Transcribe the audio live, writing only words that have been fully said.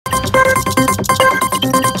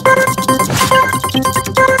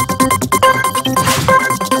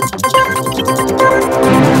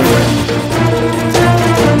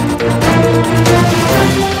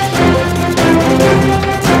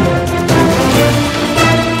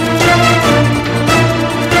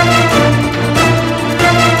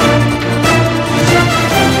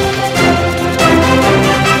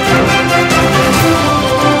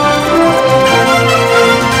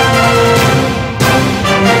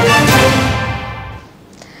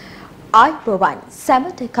ආයුබෝවන්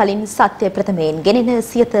සැමට කලින් සත්‍ය ප්‍රථමයෙන් ගෙනෙන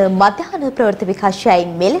සියත මධ්‍යහන ප්‍රවෘත්ති විකාශයයි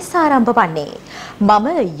මෙලෙස ආරම්භ වන්නේ. මම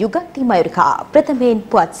යුගන්ති මයුරිකා. ප්‍රථමයෙන්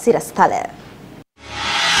පුවත් සිරස්තල.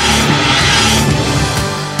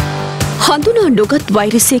 හඳුනා නොගත්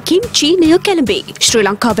වෛරසයකින් චීනය කැළඹේ. ශ්‍රී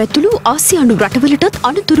ලංකාව ඇතුළු ආසියානු රටවලටත්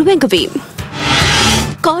අනතුරු වැඟවීම්.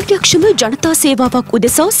 කාර්යක්ෂම ජනතා සේවාවක්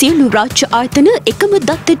උදෙසා සියලු රාජ්‍ය ආයතන එකම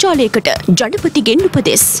දත්ත ජාලයකට ජනපතිගෙන්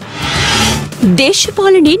උපදෙස්.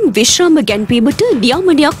 දේශපාලනයෙන් විශ්‍රාම ගැන්වීමට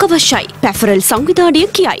නියාමනයක් අවශ්‍යයි. පැෆරල් සංවිධානය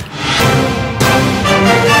කියයි.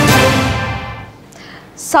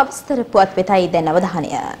 සවිස්තර පුවත් වෙතයි දැන්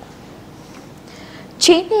අවධානය.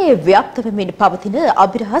 චීනයේ ව්‍යාප්ත වෙමින් පවතින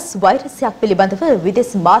අභිරහස් වෛරසයක් පිළිබඳව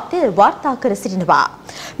විදේශ මාධ්‍ය වාර්තා කර සිටිනවා.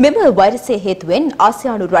 මෙම වෛරසය හේතුවෙන්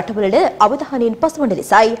ආසියානු රටවල අවධානයෙන් පසුවන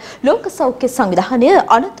ලෙසයි ලෝක සෞඛ්‍ය සංවිධානය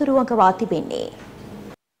අනතුරු අඟවා තිබෙන්නේ.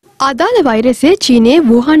 අදාළ වෛරසය චීනයේ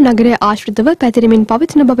වුහාන් නගරය ආශ්‍රිතව පැතිරෙමින්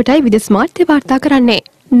පවතින බවටයි විදේශ මාධ්‍ය වාර්තා කරන්නේ.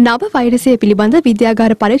 නව වෛරසය පිළිබඳ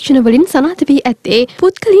විද්‍යාගාර පරීක්ෂණ වලින් සනාථ වී ඇත්තේ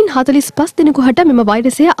පුද්ගලයන් 45 දෙනෙකු හට මෙම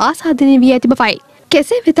වෛරසය ආසාදනය වී ඇති බවයි.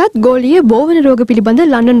 කෙසේ වෙතත් ගෝලීය බෝවන රෝග පිළිබඳ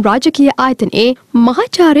ලන්ඩන් රාජකීය ආයතනයේ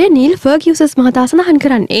මහාචාර්ය නීල් ෆර්ගියුසස් මහතා සඳහන්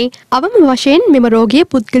කරන්නේ අවම වශයෙන් මෙම රෝගයේ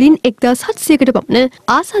පුද්ගලයන් 1700කට පමණ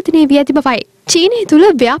ආසාදනය වී ඇති බවයි. චීනය තුළ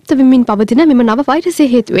ව්‍යාප්ත වෙමින් පවතින මෙම නව වෛරසය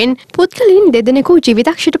හේතුවෙන් පුද්ගලයන් 2 දෙනෙකු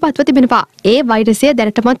ජීවිතක්ෂයට පත්ව තිබෙනවා. ඒ වෛරසය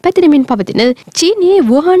දැනටමත් පැතිරෙමින් පවතින චීනයේ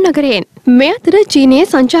වුහාන් නගරයෙන්. මේ අතර චීනයේ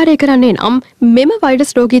සංචාරය කරන්නේ නම් මෙම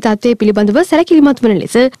වෛරස් රෝගී තත්ත්වය පිළිබඳව සැලකිලිමත් වන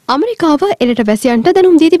ලෙස ඇමරිකාව එරට වැසියන්ට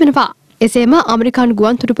දැනුම් දී තිබෙනවා. එසේම ඇමරිකානු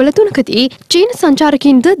ගුවන් තොටුපළ තුනකදී චීන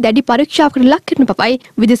සංචාරකයින්ද දැඩි පරීක්ෂාවකට ලක් කරන බවයි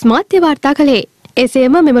විදේශ මාධ්‍ය වාර්තා කළේ.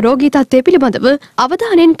 එසේම මෙම රෝගී තත්ත්වය පිළිබඳව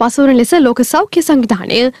අවධානයෙන් පසුවන ලෙස ලෝක සෞඛ්‍ය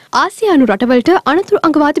සංවිධානය ආසියානු රටවලට අනතුරු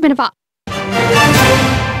අඟවා තිබෙනවා.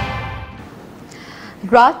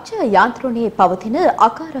 රාජ්‍ය යාන්ත්‍රණයේ පවතින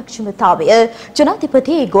අකාර්යක්ෂමතාවය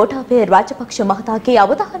ජනාධිපති ගෝඨාභය රාජපක්ෂ මහතාගේ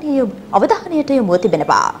අවධානයට යොමු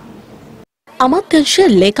තිබෙනවා. අමාත්‍යංශ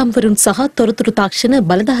ලේකම්වරුන් සහ තොරතුරු තාක්ෂණ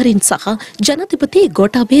බලධාරීන් සහ ජනාධිපති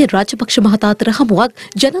ගෝඨාභය රාජපක්ෂ මහතා අතර හමුවක්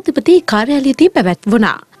ජනාධිපති කාර්යාලයේදී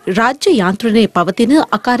පැවැත්වුණා. රාජ්‍ය යාන්ත්‍රණයේ පවතින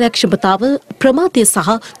අකාර්යක්ෂමතාව ප්‍රමාදය සහ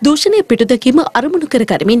දූෂණය පිටුදැකීම අරමුණු කර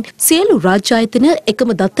ගනිමින් සියලු රාජ්‍ය ආයතන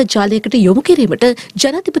එකම දත්ත ජාලයකට යොමු කිරීමට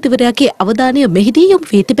ජනාධිපතිවරයාගේ අවධානය මෙහිදී යොමු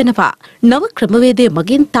වී තිබෙනවා. නව ක්‍රමවේදයේ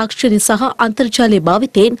මගින් තාක්ෂණය සහ අන්තර්ජාලයේ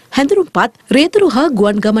භාවිතයෙන් හැඳුනුම්පත් රේතුරු හා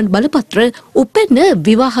ගුවන් ගමන් බලපත්‍ර උපැන්න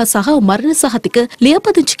විවාහ සහ මරණ සහතික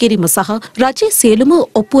ලියාපදිංචි කිරීම සහ රජයේ සියලුම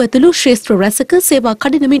ඔප්පු ඇතුළු ශ්‍රේෂ්ඨ රැසක සේවා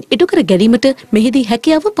කඩිනමින් ඉටු කර ගැනීමට මෙහිදී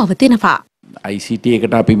හැකියාව පවතිනවා. ICT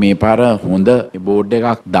එකට අපි මේ පාර හොඳ බෝඩ්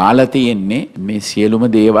එකක් දාලා තියෙන්නේ මේ සියලුම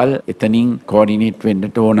දේවල් එතනින් කෝඩිනේට්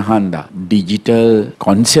වෙන්නට ඕන හන්දා ඩිජිටල්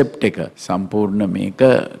කොන්සෙප්ට් එක සම්පූර්ණ මේක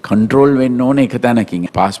කන්ට්‍රෝල් වෙන්න ඕන එක තැනකින්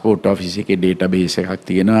පාස්පෝර්ට් ඔෆිස් එකේ ඩේටාබේස් එකක්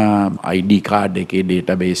තියෙනවා ID කාඩ් එකේ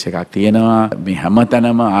ඩේටාබේස් එකක් තියෙනවා මේ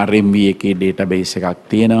හැමතැනම RMV එකේ ඩේටාබේස් එකක්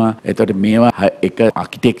තියෙනවා එතකොට මේවා එක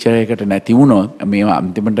ආකිටෙක්චර් එකකට නැති වුණොත් මේවා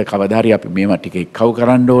අන්තිමට කවදා හරි අපි මේවා ටික එක්කව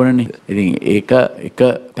කරන්න ඕනනේ ඉතින් ඒක එක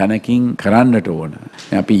තැනකින් කරන්නට ඕන.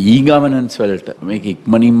 අපි e-governance වලට මේක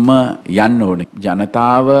ඉක්මනින්ම යන්න ඕනේ.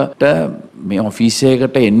 ජනතාවට මේ ඔෆිස්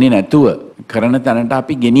එකකට එන්නේ නැතුව කරන තැනට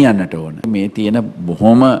අපි ගෙනියන්නට ඕන. මේ තියෙන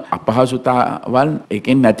බොහොම අපහසුතාවල්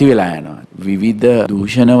එකෙන් නැති වෙලා යනවා. විවිධ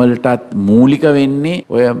දූෂණ වලටත් මූලික වෙන්නේ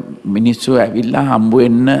ඔය මිනිස්සු ඇවිල්ලා හම්බ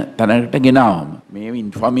වෙන්න තැනකට ගෙනාවම. මේ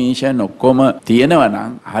ඉන්ෆර්මේෂන් ඔක්කොම තියෙනවා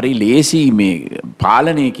නම් හරි ලේසි මේ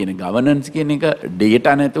පාලනය කියන ගවර්නන්ස් කියන එක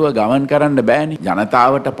ඩේටා නැතුව ගවන් කරන්න බෑනේ.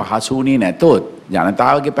 ජනතාවට පහසු වුණේ නැතොත්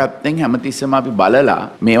ජනතාවගේ පැත්තෙන් හැමතිස්සෙම අපි බලලා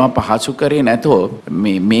මේවා පහසු කරේ නැතොත්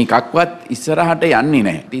මේකක්වත් ඉස්සරහට යන්නේ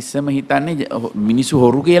නැහැ. ඉතිස්සෙම හිතන්නේ මිනිස්සු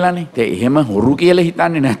හොරු කියලානේ. එහෙම හොරු කියලා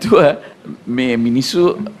හිතන්නේ නැතුව මේ මිනිස්සු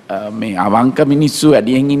මේ අවංක මිනිස්සු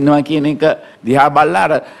වැඩියෙන් ඉන්නවා කියන එක දිහා බලලා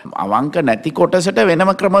අර අවංක නැති කොටසට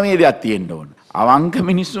වෙනම ක්‍රමවේදයක් තියෙන්න ඕන. අවංක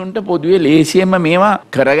මිනිස්සුන්ට පොදුවේ ලේසියෙන්ම මේවා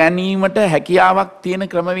කරගැනීමට හැකියාවක් තියෙන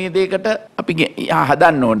ක්‍රමවේදයකට අපි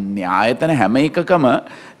හදන්න ඕනේ. ආයතන හැම එකකම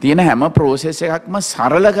තියෙන හැම ප්‍රොසෙස් එකක්ම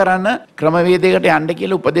සරල කරන ක්‍රමවේදයකට යන්න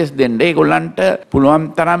කියලා උපදෙස් දෙන්න. ඒගොල්ලන්ට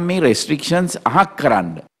පුළුවන් තරම් මේ රෙස්ට්‍රික්ෂන්ස් අහක්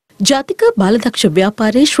කරන්න. ජාතික බාලදක්ෂ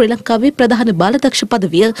ව්‍යාපාරයේ ශ්‍රී ලංකාවේ ප්‍රධාන බාලදක්ෂ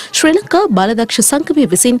පදවිය ශ්‍රී ලංකා බාලදක්ෂ සංගමය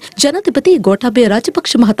විසින් ජනාධිපති ගෝඨාභය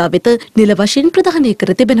රාජපක්ෂ මහතා වෙත නිල වශයෙන් ප්‍රදානය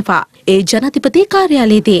කර තිබෙනවා. ඒ ජනාධිපති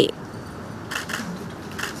කාර්යාලයේදී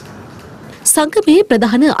සංගමයේ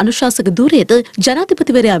ප්‍රධාන අනුශාසක ධූරයේද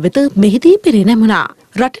ජනාධිපතිවරයා වෙත මෙහිදී පිරිනැමුණා.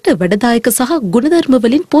 රටට වැඩදායක සහ ගුණධර්ම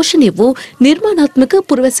වලින් පෝෂණය වූ නිර්මාණාත්මක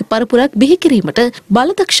පුරවැසි පරපුරක් බිහි කිරීමට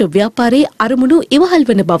බලදක්ෂ ව්‍යාපාරයේ අරමුණු ඉවහල්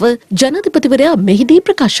වන බව ජනාධිපතිවරයා මෙහිදී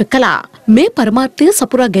ප්‍රකාශ කළා. මේ පරමාර්ථය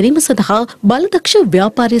සපුරා ගැනීම සඳහා බලදක්ෂ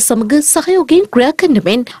ව්‍යාපාරය සමග සහයෝගයෙන් ක්‍රියා කරන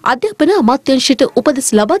මෙන් අධ්‍යාපන අමාත්‍යාංශයට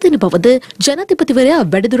උපදෙස් ලබා දෙන බවද ජනාධිපතිවරයා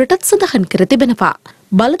වැඩිදුරටත් සඳහන් කර තිබෙනවා.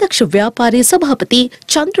 බලදක්ෂ ව්‍යාපාරයේ සභාපති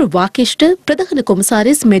චන්ද්‍ර වාකේෂ්ට ප්‍රධාන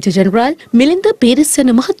කොමසාරිස් මේජර් ජෙනරාල් මිලින්ද පීරිස්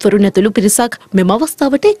යන මහත්වරුන් ඇතුළු පිරිසක් මෙම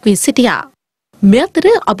අවස්ථාවට එක් වී සිටියා. මේ අතර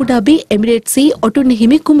අබුඩාබි එමිරේට්සී ඔටුන්න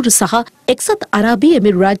හිමි කුමරු සහ එක්සත් අරාබි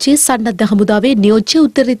එමිර රාජ්‍යයේ සන්නද්ධ හමුදාවේ නියෝජ්‍ය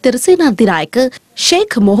උත්තරීතර සේනාධිනායක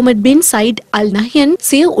ෂේක් මොහමඩ් බින් සයිඩ් අල් නහියන්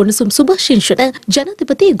සිය උණුසුම් සුභාශිංසන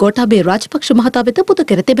ජනාධිපති ගෝඨාභය රාජපක්ෂ මහතා වෙත පුද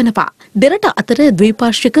කර තිබෙනවා. දෙරට අතර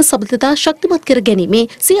ද්විපාර්ශ්වික සබඳතා ශක්තිමත් කර ගැනීමේ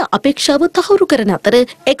සිය අපේක්ෂාව තහවුරු කරන අතර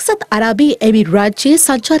එක්සත් අරාබි එමිර රාජ්‍යයේ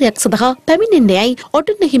සංචාරයක් සඳහා පැමිණෙන්නේයි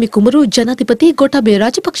ඔටුන්න හිමි කුමරු ජනාධිපති ගෝඨාභය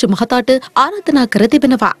රාජපක්ෂ මහතාට ආරාධනා කර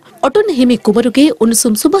තිබෙනවා. ඔටුන්න හිමි කුමරුගේ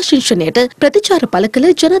උණුසුම් සුභාශිංසනයට ප්‍රතිචාර පළ කළ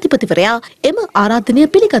ජනාධිපතිවරයා එම ආරාධනය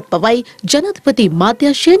පිළිගත් බවයි ජනාධිපති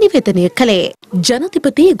මාධ්‍යංශය නිවේදනය කළේ.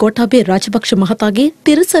 ජනාධිපති ගෝඨාභය රාජපක්ෂ මහතාගේ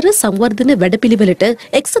තිරසර සංවර්ධන වැඩපිළිවෙලට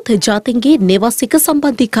එක්සත් ජාතීන්ගේ නේවාසික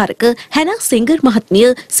සම්බන්ධීකාරක හැනා සිංගර් මහත්මිය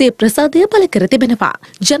සිය ප්‍රසාදය පළ කර තිබෙනවා.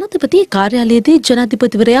 ජනාධිපති කාර්යාලයේදී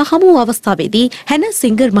ජනාධිපතිවරයා හමු වූ අවස්ථාවේදී හැනා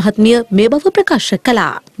සිංගර් මහත්මිය මේ බව ප්‍රකාශ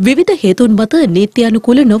කළා. විවිධ හේතුන් මත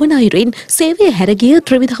නීත්‍යානුකූල නොවන අයුරින් සේවය හැරගිය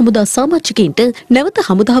ත්‍රිවිධ හමුදා සමාජිකයින්ට නැවත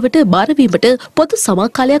හමුදාවට බාරවීමට පොදු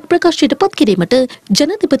සමාකාලයක් ප්‍රකාශයට පත් කිරීමට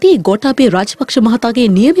ජනාධිපති ගෝඨාභය රාජපක්ෂ මහතාගේ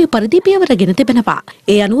නියමයේ පරිදි පියවරගෙන තිබෙනවා.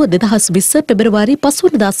 ඒ අනුව 2020 පෙබරවාරි 5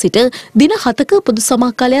 වනදා සිට දින 7ක පොදු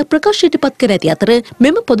සමාකාලයක් ප්‍රකාශයට පත් කර ඇති අතර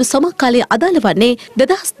මෙම පොදු සමාකාලය අදාළ වන්නේ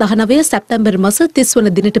 2019 සැප්තැම්බර් මාස 30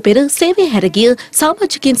 වන දිනට පෙර සේවය හැරගිය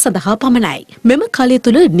සමාජිකයින් සඳහා පමණයි. මෙම කාලය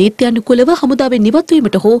තුළ නීත්‍යානුකූලව හමුදාවෙන්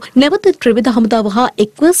නිවත්වීමට හෝ නැවත ත්‍රිවිධ හමුදාව හා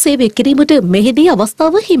එක්ව සේවය කිරීමට මෙහිදී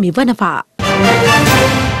අවස්ථාව හිමි වනවා.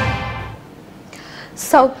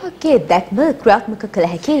 සෞභාග්‍යයේ දැක්ම ක්‍රියාත්මක කළ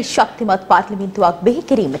හැකි ශක්තිමත් පාර්ලිමේන්තුවක් බිහි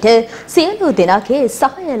කිරීමට සියලු දෙනාගේ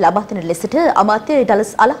සහාය ලබා දෙන ලෙසට අමාත්‍ය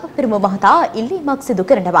ඩලස් අලහප්පෙරුම මහතා ඉල්ලීමක් සිදු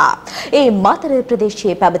කරනවා. ඒ මාතර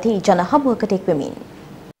ප්‍රදේශයේ පැවති ජන හමුවකට එක්වෙමින්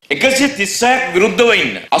 136ක් විරුද්ධව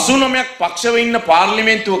ඉන්න 89ක් පක්ෂව ඉන්න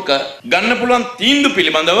පාර්ලිමේන්තුවක ගන්න පුළුවන් තීන්දුව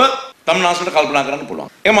පිළිබඳව තමුන්නාසලට කල්පනා කරන්න පුළුවන්.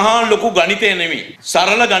 ඒක මහා ලොකු ගණිතය නෙමෙයි.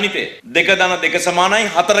 සරල ගණිතය. 2 ධන 2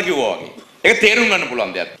 සමානයි 4 කිව්වා වගේ. ඒක තේරුම් ගන්න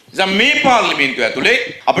පුළුවන් දෙයක්. නිසා මේ පාර්ලිමේන්තුව ඇතුලේ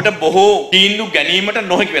අපිට බොහෝ තීන්දුව ගැනීමට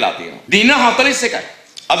නොහැකි වෙලා තියෙනවා. දින 41යි.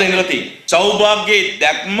 අද ඉඳලා තියෙන්නේ. සෞභාග්‍යයේ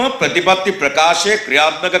දැක්ම ප්‍රතිපත්ති ප්‍රකාශය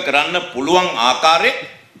ක්‍රියාත්මක කරන්න පුළුවන් ආකාරයේ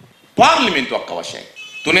පාර්ලිමේන්තුවක් අවශ්‍යයි.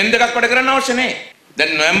 3න් 2ක් වැඩ කරන්න අවශ්‍ය නැහැ.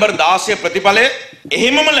 දැන් නොවැම්බර් 16 ප්‍රතිඵලය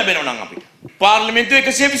එහෙමම ලැබෙනවා නම් අපිට. පාර්ලිමේන්තුව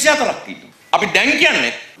 124ක් තියෙනවා. අපි දැන්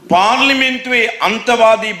කියන්නේ පාර්ලිමේන්තුවේ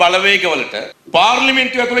අන්තවාදී බලවේගවලට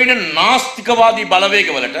පාර්ලිමේන්තුව ඇතුළේ ඉන්න නාස්තිකවාදී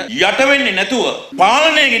බලවේගවලට යට වෙන්නේ නැතුව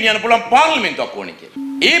පාලනය ගෙනියන්න පුළුවන් පාර්ලිමේන්තුවක් ඕනේ කියලා.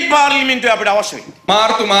 ඒ පාර්ලිමේන්තුව අපිට අවශ්‍ය වෙයි.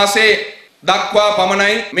 මාර්තු මාසයේ දක්වා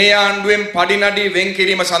පමණයි මේ ආණ්ඩුවෙන් පඩිනඩි වෙන්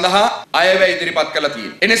කිරීම සඳහා අයවැය ඉදිරිපත් කළා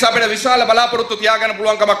තියෙන්නේ. ඒ නිසා අපිට විශාල බලාපොරොත්තු තියාගන්න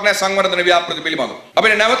පුළුවන් කමක් නැහැ සංවර්ධන ව්‍යාපෘති පිළිබඳව.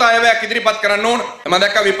 අපිට නැවත අයවැයක් ඉදිරිපත් කරන්න ඕන. මම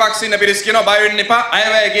දැක්ක විපක්ෂින පිරිස් කියනවා බය වෙන්න එපා.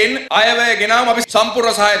 අයවැය ගෙනාම අපි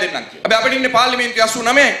සම්පූර්ණ සහාය දෙන්නම් කියලා. අපි අපිට ඉන්නේ පාර්ලිමේන්තුවේ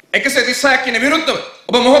 89 136ක් ඉන්නේ විරුද්ධව.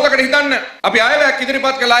 ඔබ මොහොතකට හිතන්න අපි අයවැයක්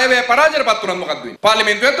ඉදිරිපත් කළා අයවැය පරාජයටපත් වුණොත් මොකක්ද වෙන්නේ?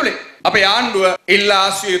 පාර්ලිමේන්තුව ඇතුලේ අපේ ආණ්ඩුව ඉල්ලා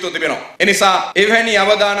ආශ්‍රය යුතු තිබෙනවා. ඒ නිසා එවැනි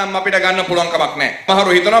අවදානම් අපිට ගන්න පුළුවන් කමක් නැහැ.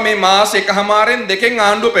 මහරු හිතනවා මේ මාස එකමාරෙන් දෙකෙන්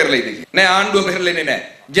ආණ්ඩුව පෙරලෙයිද කියලා. නෑ ආණ්ඩුව පෙරලෙන්නේ නෑ.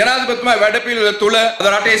 ජනාධිපතිතුමා වැඩපිළිවෙල තුල අද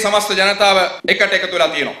රටේ සමස්ත ජනතාව එකට එකතු වෙලා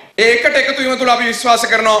තියෙනවා. ඒ එකට එකතු වීම තුල අපි විශ්වාස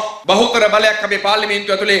කරනවා බහුතර බලයක් අපේ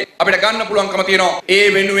පාර්ලිමේන්තුව ඇතුලේ අපිට ගන්න පුළුවන්කම තියෙනවා. ඒ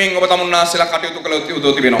වෙනුවෙන් ඔබ තමුන්නාසලා කටයුතු කළ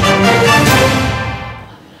යුතු තිබෙනවා.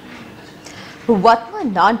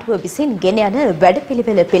 වත්මන් නාන්ටුව විසින් ගෙන යන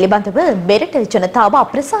වැඩපිළිවෙල පිළිබඳව මෙරට ජනතාව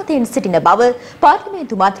අප්‍රසාදයෙන් සිටින බව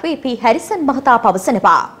පාර්ලිමේන්තු මන්ත්‍රී පී හැරිසන් මහතා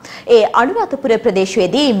පවසනවා. ඒ අනුරාධපුර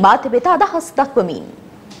ප්‍රදේශයේදී මාධ්‍ය වෙත අදහස් දක්වමින්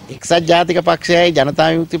එක්සත් ජාතික පක්ෂයයි ජනතා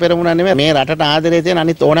විමුක්ති පෙරමුණ නෙමෙයි මේ රටට ආදරය තියෙන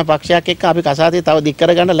අනිත් ඕන පක්ෂයක් එක්ක අපි කසාදේ තව දික්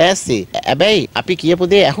කරගන්න ලෑස්ති. හැබැයි අපි කියපු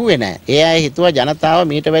දේ ඇහුවේ නැහැ. ඒ අය හිතුවා ජනතාව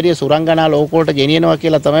මීට වැඩිය සුරංගනා ලෝකවලට ගෙනියනවා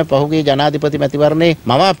කියලා තමයි පහුගිය ජනාධිපති මැතිවරණේ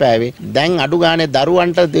මවාපෑවේ. දැන් අඩු ගානේ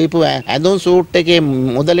දරුවන්ට දීපු ඇඳුම් සූට් එකේ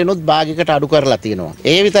මුදලිනුත් භාගයකට අඩු කරලා තියෙනවා.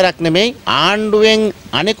 ඒ විතරක් නෙමෙයි ආණ්ඩුවෙන්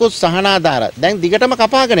අනිකුත් සහනාධාර දැන් දිගටම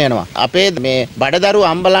කපාගෙන යනවා. අපේ මේ බඩදරු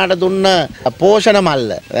අම්බලාට දුන්න පෝෂණ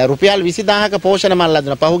මල්ල රුපියල් 20000ක පෝෂණ මල්ල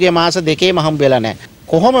දුන්නා. පහුගිය මාස දෙකේම හම්බ වෙලා නැහැ.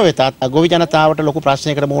 කොහොම වෙතත් ගොවි ජනතාවට ලොකු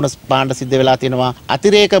ප්‍රශ්නයකට මුහුණ පාන්න සිද්ධ වෙලා තියෙනවා.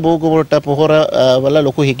 අතිරේක භෝගවලට පොහොර වල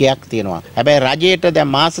ලොකු හිගයක් තියෙනවා. හැබැයි රජයට දැන්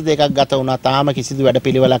මාස දෙකක් ගත වුණා තාම කිසිදු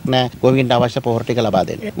වැඩපිළිවෙලක් නැහැ ගොවින්ට අවශ්‍ය පොහොර ටික ලබා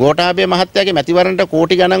දෙන්න. ගෝඨාභය මහත්තයාගේ මැතිවරණට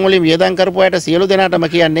කෝටි ගණන් වලින් වියදම් කරපු අයට සියලු දෙනාටම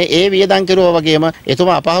කියන්නේ ඒ වියදම් කෙරුවා වගේම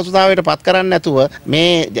එතුමා අපහසුතාවයට පත් කරන්නේ නැතුව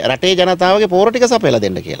මේ රටේ ජනතාවගේ පොහොර ටික සපයලා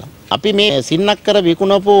දෙන්න කියලා. අපි මේ සින්නක්කර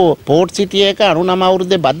විකුණපු පෝට් සිටි එක 99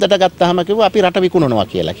 අවුරුද්දේ බද්දට ගත්තාම කිව්වා අපි රට විකුණනවා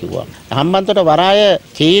කියලා කිව්වා. හම්බන්තොට වරාය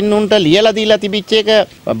චීනුන්ට ලියලා දීලා තිබිච්ච එක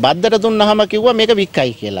බද්දට දුන්නාම කිව්වා මේක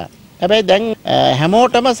වික්කයි කියලා. හැබැයි දැන්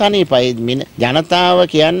හැමෝටම සනීපයි. ජනතාව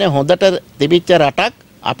කියන්නේ හොඳට තිබිච්ච රටක්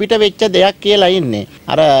අපිට වෙච්ච දෙයක් කියලා ඉන්නේ.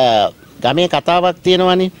 අර ගමේ කතාවක්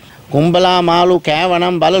තියෙනවනේ. කුඹලා මාළු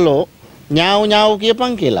කෑවනම් බලලෝ ඥාව් ඥාව්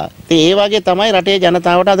කියපන් කියලා. ඉතින් ඒ වගේ තමයි රටේ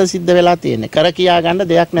ජනතාවට අද සිද්ධ වෙලා තියෙන්නේ. කර කියා ගන්න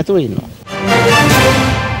දෙයක් නැතුව ඉන්නවා.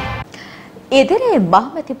 ඉදිරියේ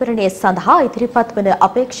මහමැතිවරණය සඳහා ඉදිරිපත් වන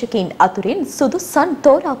අපේක්ෂකයින් අතුරින් සුදුසන්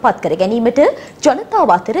තෝරාපත් කර ගැනීමට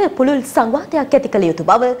ජනතාව අතර පුළුල් සංවාදයක් ඇති කළ යුතු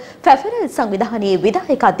බව ෆැෆරල් සංවිධානයේ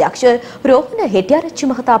විධායක අධ්‍යක්ෂ රෝහණ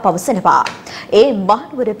හෙටිආරච්චි මහතා පවසනවා. ඒ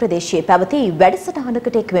මහනුවර ප්‍රදේශයේ පැවති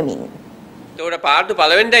වැඩසටහනකට එක්වෙමින්. ඒකට පාර්තු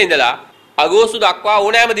පළවෙනිදා ඉඳලා අගෝස්තු දක්වා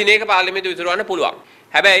ඕනෑම දිනයක පාර්ලිමේන්තුව විසිරවන්න පුළුවන්.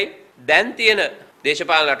 හැබැයි දැන් තියෙන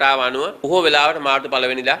දේශපාලන රටාව අනුව බොහෝ වෙලාවට මාර්තු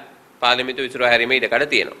පළවෙනිදා පාර්ලිමේන්තුව විසිරව හැරීමේ ඉඩකඩ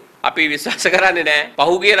තියෙනවා. අපි විශ්වාස කරන්නේ නැහැ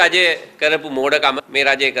පහුගිය රජය කරපු මෝඩකම මේ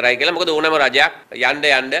රජය කරයි කියලා. මොකද ඕනෑම රජයක්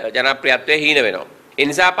යන්න ජනප්‍රියත්වයේ හීන වෙනවා. ඒ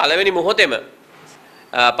නිසා පළවෙනි මොහොතේම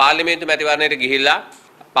පාර්ලිමේන්තු මැතිවරණයට ගිහිල්ලා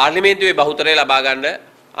පාර්ලිමේන්තුවේ බහුතරය ලබා ගන්න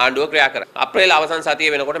ආණ්ඩුව ක්‍රියා කරා. අප්‍රේල් අවසන්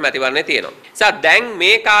සතිය වෙනකොට මැතිවරණය තියෙනවා. නිසා දැන්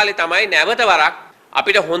මේ කාලේ තමයි නැවත වරක්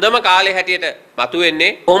අපිට හොඳම කාලේ හැටියට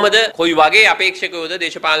මතුවෙන්නේ කොහොමද කොයි වගේ අපේක්ෂකයෝද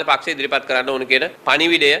දේශපාලන පක්ෂ ඉදිරිපත් කරන්න ඕන කියන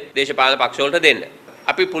පණිවිඩය දේශපාලන පක්ෂ වලට දෙන්න.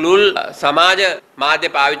 අපි පුළුල් සමාජ මාධ්‍ය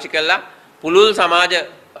පාවිච්චි කළා පුළුල් සමාජ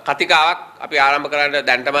කතිකාවක් අපි ආරම්භ කරන්න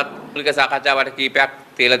දැන්ටමත් මූලික සාකච්ඡාවට කීපයක්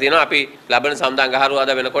තියලා තියෙනවා. අපි ලබන සම්දා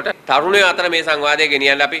අඟහරුවාදා වෙනකොට තරුණයෝ අතර මේ සංවාදය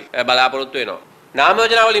ගෙනියන්න අපි බලාපොරොත්තු වෙනවා. නාම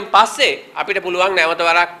යෝජනා වලින් පස්සේ අපිට පුළුවන් නැවත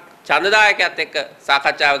වරක් ඡන්දදායකයත් එක්ක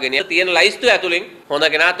සාකච්ඡාව ගෙනියලා තියෙන ලයිස්තුව ඇතුලෙන් හොඳ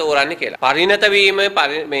කෙනා තෝරන්නේ කියලා. පරිණත වීම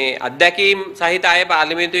මේ අත්දැකීම් සහිත අය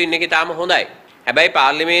පාර්ලිමේන්තුවේ ඉන්න එක තාම හොඳයි. හැබැයි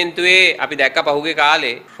පාර්ලිමේන්තුවේ අපි දැක්ක පහුගිය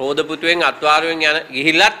කාලේ රෝදපුතුවෙන් අත්වාරුවෙන් යන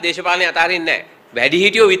ගිහිල්ලත් දේශපාලනේ අතාරින්නේ නැහැ.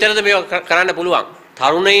 වැඩිහිටියෝ විතරද මේක කරන්න පුළුවන්.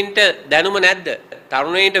 තරුණයින්ට දැනුම නැද්ද?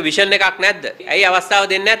 තරුණයින්ට විෂන් එකක් නැද්ද? ඇයි අවස්ථාව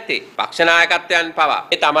දෙන්නේ නැත්තේ? පක්ෂ නායකත්වයන් පවා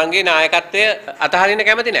ඒ තමන්ගේ නායකත්වය අතහරින්න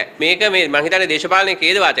කැමති නැහැ. මේක මේ මං හිතන්නේ දේශපාලනයේ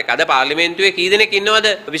ඛේදවාචක. අද පාර්ලිමේන්තුවේ කී දෙනෙක් ඉන්නවද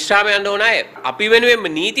විශ්‍රාම යන්න ඕන අය? අපි වෙනුවෙන්ම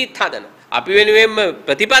නීතිත් හදනවා. අපි වෙනුවෙන්ම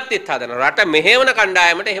ප්‍රතිපත්තිත් හදනවා. රට මෙහෙවන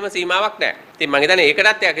කණ්ඩායමට එහෙම සීමාවක් නැහැ. ඉතින් මං හිතන්නේ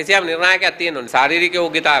ඒකටත් කිසියම් නිර්ණායකයක් තියෙන්න ඕනේ. ශාරීරික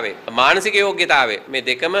යෝග්‍යතාවය, මානසික යෝග්‍යතාවය මේ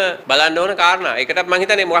දෙකම බලන්න ඕන කාරණා. ඒකටත් මං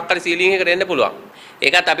හිතන්නේ මොකක් හරි සීලිං එකකට එන්න පුළුවන්.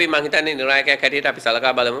 ඒකත් අපි මං හිතන්නේ නිර්ණායකයක් හැටියට අපි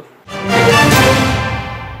සලකා බලමු.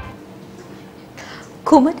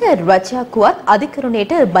 කුමන රජයක් වුවත්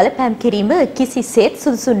අධිකරණයට බලපෑම් කිරීම කිසිසේත්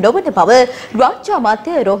සුදුසු නොවන බව රාජ්‍ය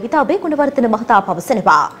අමාත්‍ය රෝහිත අබේගුණවර්ධන මහතා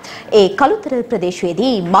පවසනවා. ඒ කළුතර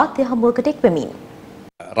ප්‍රදේශයේදී මාධ්‍ය හමුවකට එක්වෙමින්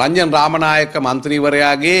රංජන් රාමනායක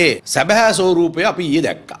මන්ත්‍රීවරයාගේ සැබෑ ස්වරූපය අපි ඊයේ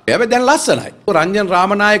දැක්කා. හැබැයි දැන් ලස්සනයි. රංජන්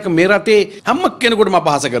රාමනායක මේ රටේ හැම කෙනෙකුටම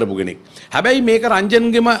අපහාස කරපු කෙනෙක්. හැබැයි මේක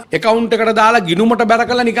රංජන්ගේම account එකට දාලා ගිණුමට බැර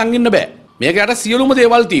කරලා නිකන් ඉන්න බෑ. මේකට සියලුම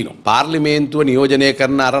දේවල් තියෙනවා. පාර්ලිමේන්තුව නියෝජනය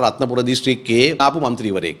කරන අර රත්නපුර දිස්ත්‍රික්කයේ ආපු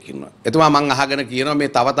മന്ത്രിවරයෙක් ඉන්නවා. එතුමා මං අහගෙන කියනවා මේ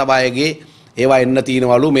තව අයගේ ඒවා එන්න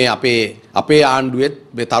තියෙනවලු මේ අපේ ආණ්ඩුවෙත්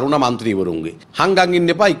මේ තරුණ മന്ത്രിවරුන්ගේ. හංගන්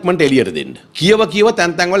ඉන්න එපා ඉක්මනට එළියට දෙන්න. කියව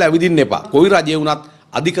තැන් වල ඇවිදින්න එපා. කොයි රජේ වුණත්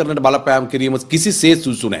අධිකරණයට බලපෑම් කිරීම කිසිසේත්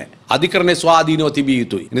සුදුසු නැහැ. අධිකරණයේ ස්වාධීනව තිබිය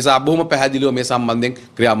යුතුයි. ඒ නිසා බොහොම පැහැදිලිව මේ සම්බන්ධයෙන්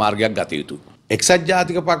ක්‍රියාමාර්ගයක් ගත යුතුයි. එක්සත්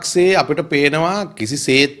ජාතික පක්ෂයේ අපිට පේනවා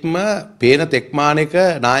කිසිසේත්ම පේන තෙක්මානයක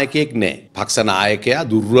නායකයෙක් නැහැ. පක්ෂ නායකයා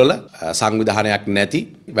දුර්වල සංවිධානයක් නැති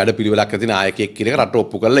වැඩපිළිවෙලක් නැති නායකයෙක් කියන එක රට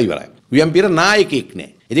ඔප්පු කරලා ඉවරයි. UMPට නායකයෙක්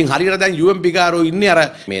නැහැ. ඉතින් හරියට දැන් UMP ගාරෝ ඉන්නේ අර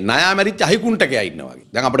මේ ණයා මැරිච්ච අහිකුන්ටකයා ඉන්නවා වගේ.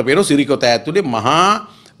 දැන් අපිට පේනවා සිරිකොත ඇතුලේ මහා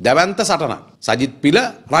දැවන්ත සටනක්. සජිත් පිළ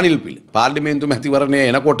රනිල් පිළ පාර්ලිමේන්තු මැතිවරණය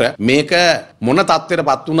එනකොට මේක මොන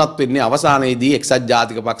තත්ත්වයකටපත් වුණත් වෙන්නේ අවසානයේදී එක්සත්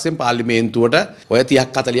ජාතික පක්ෂයෙන් පාර්ලිමේන්තුවට ඔය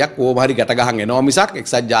 30ක් 40ක් කොහොම හරි ගැට ගහන් එනවා මිසක්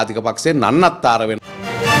එක්සත් ජාතික පක්ෂයෙන් නන්නත්තර වෙනවා.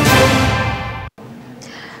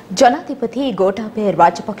 ජනාධිපති ගෝඨාභය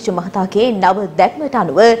රාජපක්ෂ මහතාගේ නව දැක්මට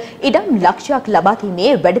අනුව ඉඩම් ලක්ෂයක් ලබා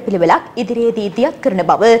දීමේ වැඩපිළිවෙලක් ඉදිරියේදී දියත් කරන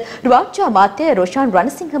බව රාජ්‍ය අමාත්‍ය රොෂාන්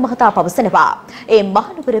රණසිංහ මහතා පවසනවා. ඒ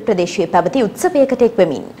මහනුවර ප්‍රදේශයේ පැවති උත්සවයකට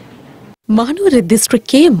එක්වෙමින් මහනුවර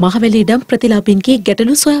දිස්ත්‍රික්කයේ මහවැලි ඉඩම් ප්‍රතිලාභීන්ගේ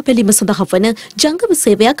ගැටලු සොයා බැලීම සඳහා වන ජංගම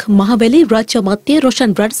සේවයක් මහවැලි රාජ්‍ය අමාත්‍ය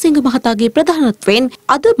රොෂන් රණසිංහ මහතාගේ ප්‍රධානත්වයෙන්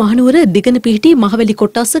අද මහනුවර දිගන පිහිටි මහවැලි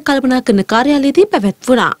කොට්ටාස කළමනාකරණ කාර්යාලයේදී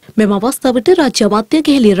පැවැත්වුණා. මෙම අවස්ථාවට රාජ්‍ය අමාත්‍ය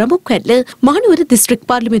ගෙහෙලි රඹුක්වැල්ල මහනුවර දිස්ත්‍රික්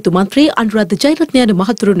පාර්ලිමේන්තු මන්ත්‍රී අනුරාධ ජයරත්න යන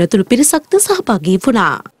මහතුරුන් ඇතුළු පිරිසක්ද සහභාගී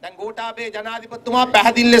වුණා. දැන් ගෝඨාභය ජනාධිපතිතුමා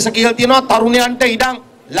පැහැදිලි ලෙස කියලා තියෙනවා තරුණයන්ට ඉඩම්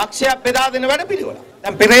ලක්ෂයක් බෙදා දෙන වැඩපිළිවෙල.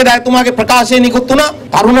 දැන් පෙරේරා එතුමාගේ ප්‍රකාශය නිකුත් වුණා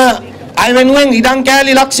තරුණ අය වෙනුවෙන් ඉඩම්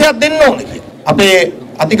කෑලි ලක්ෂයක් දෙන්න ඕන කියලා. අපේ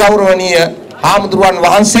අතිගෞරවනීය හාමුදුරුවන්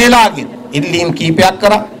වහන්සේලාගේ ඉල්ලීම් කීපයක්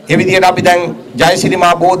කරා. ඒ විදිහට අපි දැන් ජයසිරි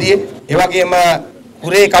මහ බෝධියේ ඒ වගේම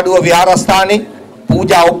කුරේ කඩුව විහාරස්ථානයේ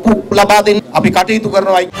පූජා ඔප්පු ලබා දෙන්න අපි කටයුතු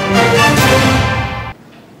කරනවා.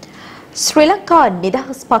 ශ්‍රී ලංකා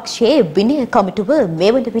නිදහස් පක්ෂයේ විනය කමිටුව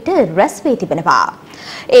මේ වන විට රැස් වී තිබෙනවා.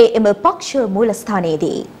 එම පක්ෂ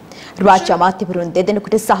මූලස්ථානයේදී රාජ්‍ය අමාත්‍යවරුන්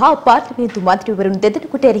දෙදෙනෙකුට සහ පාර්ලිමේන්තු මන්ත්‍රීවරුන්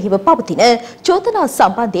දෙදෙනෙකුට එරෙහිව පවතින චෝදනා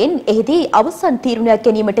සම්බන්ධයෙන් එහිදී අවසන් තීරණයක්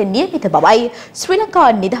ගැනීමට නියමිත බවයි ශ්‍රී ලංකා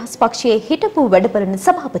නිදහස් පක්ෂයේ හිටපු වැඩබලන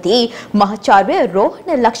සභාපති මහාචාර්ය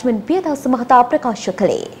රෝහණ ලක්ෂ්මන් පියදාස මහතා ප්‍රකාශ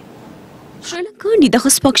කළේ. ශ්‍රී ලංකා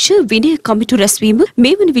නිදහස් පක්ෂ විනය කමිටු රැස්වීම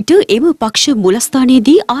මේ වන විට එම පක්ෂ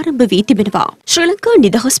මූලස්ථානයේදී ආරම්භ වී තිබෙනවා. ශ්‍රී ලංකා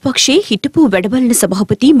නිදහස් පක්ෂයේ හිටපු වැඩබලන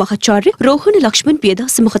සභාපති මහාචාර්ය රෝහණ ලක්ෂ්මන්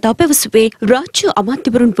පියදාස මහතා පැවසුවේ රාජ්‍ය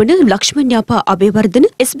අමාත්‍යවරුන් වන ලක්ෂ්මන් යාපා අබේවර්ධන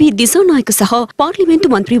එස්.බී. දිසානායක සහ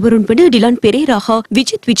පාර්ලිමේන්තු මන්ත්‍රීවරුන් වන ඩිලන් පෙරේරා හා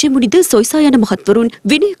විජිත් විජයමුනිද සොයිසා යන මහත්වරුන්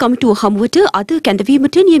විනය කමිටුව හමුවට අද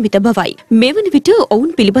කැඳවීමට නියමිත බවයි. මේ වන විට ඔවුන්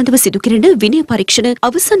පිළිබඳව සිදු කෙරෙන විනය පරීක්ෂණ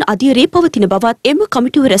අවසන් අදියරේ පවතින බවත් එම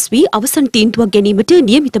කමිටුව රැස් වී අවසන් තීන්දුවක් ගැනීමට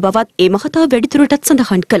නියමිත බවත් ඒ මහතා වැඩිදුරටත්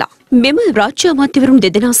සඳහන් කළා. මෙම රාජ්‍ය අමාත්‍යවරුන්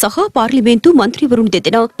දෙදෙනා සහ පාර්ලිමේන්තු මන්ත්‍රීවරුන්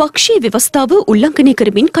දෙදෙනා පක්ෂයේ ව්‍යවස්ථාව උල්ලංඝනය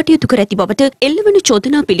කරමින් කටයුතු කර ඇති බවට එල්ලවන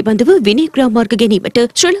චෝදනා පිළිබඳව විනය ක්‍රියාමාර්ග ගැනීමට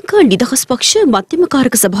ශ්‍රී ලංකා නිදහස් පක්ෂ මධ්‍යම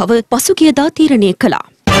කාරක සභාව පසුගියදා තීරණය කළා.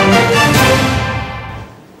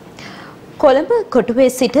 කොළඹ කොටුවේ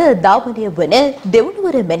සිට ධාවනය වන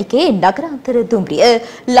දෙවුණුවර මැණිකේ නගරාන්තර දුම්රිය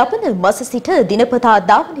ලබන මාස සිට දිනපතා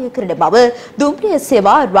ධාවනය කරන බව දුම්රිය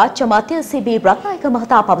සේවා රාජ්‍ය අමාත්‍ය සී.බී. රත්නායක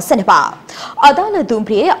මහතා පවසනවා. අදාළ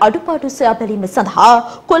දුම්රියේ අඩුපාඩු සොයා බැලීම සඳහා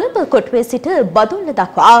කොළඹ කොටුවේ සිට බදුල්ල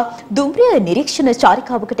දක්වා දුම්රිය නිරීක්ෂණ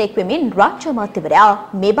චාරිකාවකට එක්වෙමින් රාජ්‍ය අමාත්‍යවරයා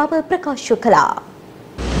මේ බව ප්‍රකාශ කළා.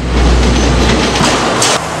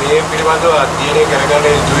 මේ පිළිබඳව අධ්‍යයනය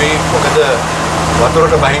කරගන්න යුතුයි. මොකද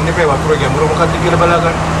වතුරට බහින්න එපා. වතුර ගැඹුර මොකක්ද කියලා බලා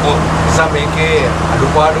ගන්න. ඔව්. නිසා මේකේ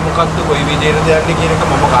අඩුපාඩු මොකක්ද කොයි විදිහටද යන්නේ කියන එක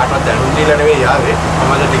මම කාටවත් දැනුම් දීලා නෙවෙයි ආවේ.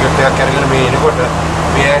 මම අද ටිකට් එකක් අරගෙන මේ එනකොට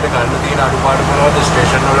මේ ඇයිද ගන්න තියෙන අඩුපාඩු මොනවද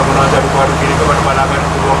ස්ටේෂන් වල මොනවද අඩුපාඩු කියන එක මට බලා ගන්න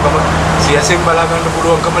පුළුවන්කම සියසෙන් බලා ගන්න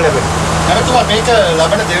පුළුවන්කම ලැබෙනවා. නැවතුම මේක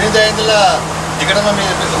ලබන දෙවෙනිදා ඉඳලා ටිකටම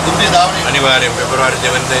මේ දුම්රිය ධාවනය අනිවාර්යෙන් පෙබරවාරි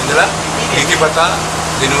 2 වෙනිදා ඉඳලා ඒකපතා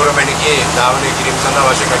දිනවර මැණිකේ ධාවනය කිරීම සඳහා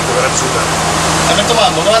අවශ්‍ය කටයුතු කරන්න සූදානම්.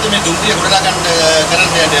 එතකොට මොනවද මේ දුම්රිය ගොඩනගා ගන්න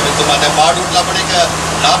කරන්න යන්නේ එතකොට දැන් පාඩුවට ලබන එක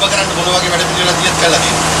ලාභ කරන්න මොන වගේ වැඩ පිළිවෙලක් තියෙත් කළා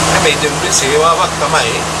තියෙන්නේ. මේ දුම්රිය සේවාවක්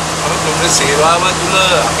තමයි. නමුත් දුම්රිය සේවාව තුළ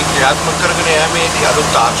අපි ක්‍රියාත්මක කරගෙන යෑමේදී අලුත්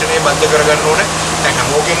තාක්ෂණය බද්ධ කරගන්න ඕනේ. දැන්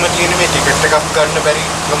හැමෝගෙම තියෙන මේ ටිකට් එකක් ගන්න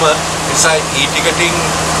බැරිකම නිසා ටිකටින්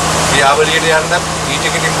ක්‍රියාවලියට යන්නත්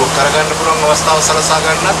ටිකටින් බුක් කරගන්න පුළුවන් අවස්ථාව සලසා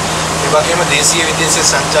ගන්නත් ඒ වගේම දේශීය විදේශීය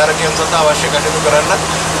සංචාරකයන් සඳහා අවශ්‍ය කටයුතු කරන්නත්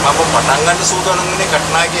මම පටන් ගන්න සූදානම් වෙන්නේ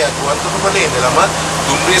කට්නායකයේ අතුවන්තුපලේ ඉඳලම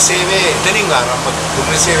දුම්රිය සේවය එතනින්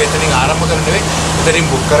ආරම්භ කරන නෙවෙයි එතනින්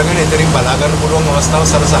බුක් කරගෙන එතනින් බලා ගන්න පුළුවන් අවස්ථාව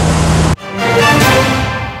සලසා ගන්න.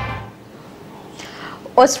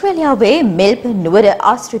 ඔස්ට්‍රේලියාවේ මෙල්බර්න් නුවර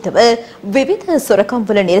ආශ්‍රිතව විවිධ සොරකම්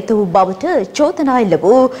වල නිරත වූ බවට චෝදනා එල්ල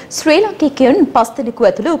වූ ශ්‍රී ලාංකිකයන් 5 දෙනෙකු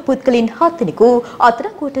ඇතුළු පුද්ගලයන් 7 දෙනෙකු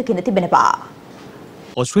අත්අඩංගුවට ගෙන තිබෙනවා.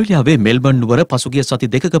 ඔස්ට්‍රේලියාවේ මෙල්බර්න් නුවර පසුගිය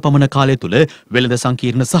සති 2ක පමණ කාලය තුළ වෙළඳ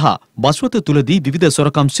සංකීර්ණ සහ බස්රථ තුලදී විවිධ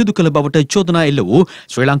සොරකම් සිදු කළ බවට චෝදනා එල්ල වූ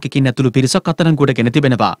ශ්‍රී ලාංකිකයන් ඇතුළු පිරිසක් අත්අඩංගුවට ගෙන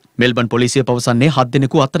තිබෙනවා. මෙල්බර්න් පොලිසිය පවසන්නේ 7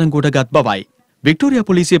 දෙනෙකු අත්අඩංගුවට ගත් බවයි. වික්ටෝරියා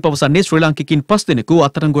පොලිසිය පවසන්නේ ශ්‍රී ලාංකිකයන් 5 දෙනෙකු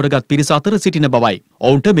අත්අඩංගුවට ගත් පිරිස අතර සිටින බවයි.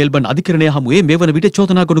 ඔවුන්ට මෙල්බර්න් අධිකරණය හමුවේ මේ වන විට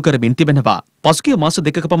චෝදනා ගොනු කරමින් තිබෙනවා. පසුගිය මාස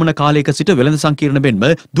 2ක පමණ කාලයක සිට වෙළඳ සංකීර්ණ මෙන්ම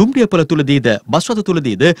දුම්රියපොළ තුලදීද බස්රථ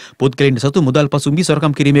තුලදීද පුද්ගලයන් සතු මුදල් පසුම්බි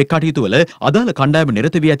සොරකම් කිරීමේ කටයුතු වල අදාළ කණ්ඩායම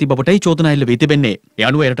නිරත වී ඇති බවටයි චෝදනා එල්ල වී තිබෙන්නේ. ඒ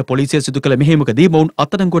අනුව එරට පොලිසිය සිදු කළ මෙහෙයුමකදී මොවුන්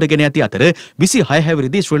අත්අඩංගුවට ගෙන ඇති අතර 26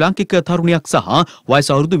 හැවිරිදි ශ්‍රී ලාංකික තරුණියක් සහ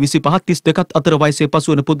වයස අවුරුදු 25-32ක් අතර වයසේ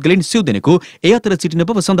පසු වන පුද්ගලයන් 7 දෙනෙකු ඒ අතර සිටින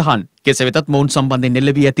බව සඳහන්. කෙසේ වෙතත් මොවුන් සම්බන්ධයෙන්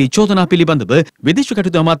එල්ල වී ඇති චෝදනා පිළිබඳව විදේශ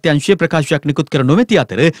කටයුතු අමාත්‍යාංශය ප්‍රකාශයක් නිකුත් කර නොමැති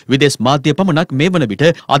අතර විදේශ මාධ්‍ය පමණක් මේ වන විට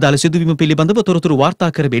අදාළ සිදුවීම පිළිබඳව තොරතුරු වාර්තා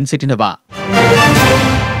කරමින් සිටිනවා.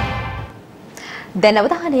 දැන්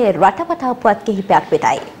අවධානය රටවටා පුවත් කිහිපයක්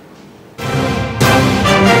වෙතයි.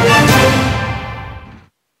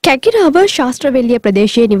 කැකිරාව ශාස්ත්‍රවේලිය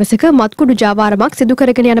ප්‍රදේශයේ නිවසක මත්කුඩු ජාවාරමක් සිදු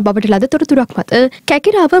කරගෙන යන බවට ලද තොරතුරක් මත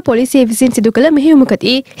කැකිරාව පොලිසිය විසින් සිදු කළ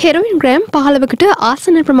මෙහෙයුමකදී හෙරොයින් ග්‍රෑම් 15කට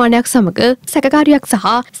ආසන ප්‍රමාණයක් සමග සැකකාරියක් සහ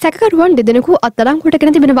සැකකරුවන් දෙදෙනෙකු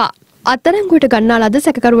අත්අඩංගුවටගෙන තිබෙනවා. අත්අඩංගුවට ගන්නා ලද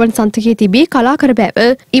සැකකරුවන් සන්තකයේ තිබී කලාකර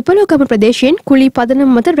බෑව ඉපලෝගම ප්‍රදේශයෙන් කුලී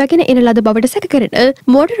පදනම මත රැගෙන එන ලද බවට සැකකරන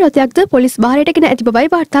මෝටර් රථයක්ද පොලිස් භාරයට ගෙන ඇති බවයි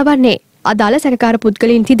වාර්තා වන්නේ. අදාළ සැකකාර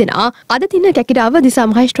පුද්ගලයන් තිදෙනා අද දින කැකිරාව දිසා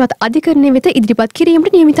මහේස්ත්‍රාත් අධිකරණය වෙත ඉදිරිපත්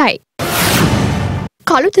කිරීමට නියමිතයි.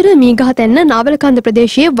 කළුතර මීගහතැන්න නාවලකන්ද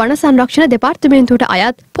ප්‍රදේශයේ වන සංරක්ෂණ දෙපාර්තමේන්තුවට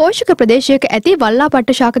අයත් පෝෂක ප්‍රදේශයක ඇති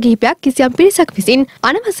වල්ලාපට්ට ශාක කිහිපයක් කිසියම් පිරිසක් විසින්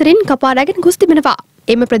අනවසරින් කපා රැගෙන ගොස් තිබෙනවා.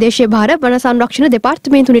 එම ප්‍රදේශයේ භාර වන සංරක්ෂණ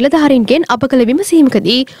දෙපාර්තමේන්තු නිලධාරීන්ගෙන් අප කළ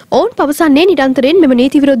විමසීමකදී ඔවුන් පවසන්නේ නිරන්තරයෙන් මෙම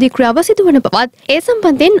නීති විරෝධී ක්‍රියාව සිදුවන බවත් ඒ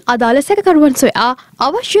සම්බන්ධයෙන් අදාළ සැකකරුවන් සොයා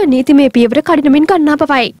අවශ්‍ය නීතිමය පියවර කඩිනමින් ගන්නා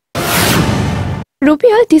බවයි.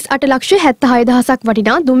 රුපියල් 38,76,000ක්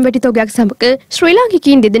වටිනා දුම්වැටි තොගයක් සමග ශ්‍රී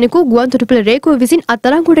ලාංකිකයින් දෙදෙනෙකු ගුවන්තොටුපළ රේකුව විසින්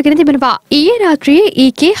අත්අඩංගුවට ගෙන තිබෙනවා. ඊයේ රාත්‍රියේ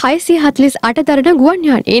EK 648 දරන ගුවන්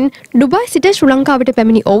යානයෙන් ඩුබායි සිට ශ්‍රී ලංකාවට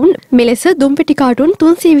පැමිණි ඔවුන් මෙලෙස දුම්පෙටි කාටුන්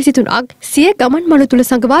 323ක් සිය ගමන් මළු තුල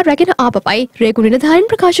සංගවා රැගෙන ආ බවයි රේගු නිලධාරීන්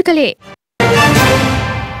ප්‍රකාශ කළේ.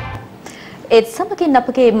 ඒත් සමගින්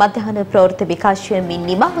අපගේ මධ්‍යහන ප්‍රවෘත්ති විකාශයමින්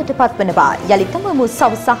නිමවට පත්වනවා. යළිතම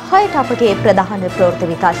සවස 6ට අපගේ ප්‍රධාන ප්‍රවෘත්ති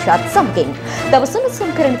විකාශයත් සමගින් දවස් උණුසුම්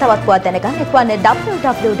කරන තවත් පුවත් දැනගන්න එක්වන්න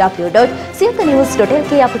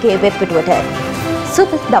www.siyathanews.lk අපගේ වෙබ් පිටුවට. සුබ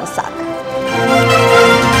දවසක්.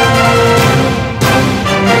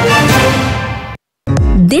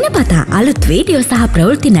 දිනපතා අලුත් වීඩියෝ සහ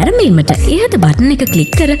ප්‍රවෘත්ති නැරඹීමට ඉහත බටන් එක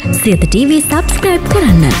ක්ලික් කර සියත TV subscribe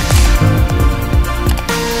කරන්න.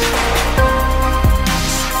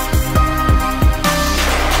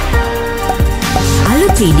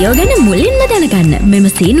 වීඩියෝ ගැන මුලින්ම දැනගන්න මෙම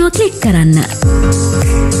සීනුව ක්ලික්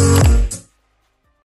කරන්න.